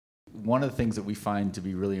one of the things that we find to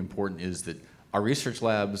be really important is that our research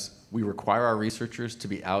labs, we require our researchers to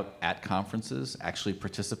be out at conferences, actually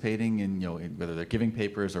participating in, whether they're giving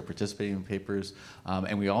papers or participating in papers.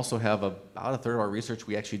 And we also have about a third of our research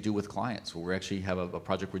we actually do with clients, where we actually have a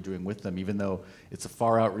project we're doing with them, even though it's a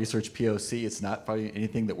far out research POC. It's not probably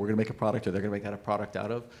anything that we're going to make a product or they're going to make that a product out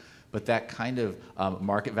of. But that kind of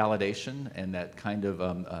market validation and that kind of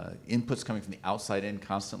inputs coming from the outside in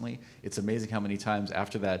constantly, it's amazing how many times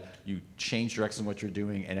after that you change direction what you're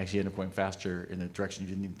doing and actually end up going faster in the direction you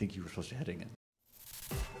didn't even think you were supposed to be heading in.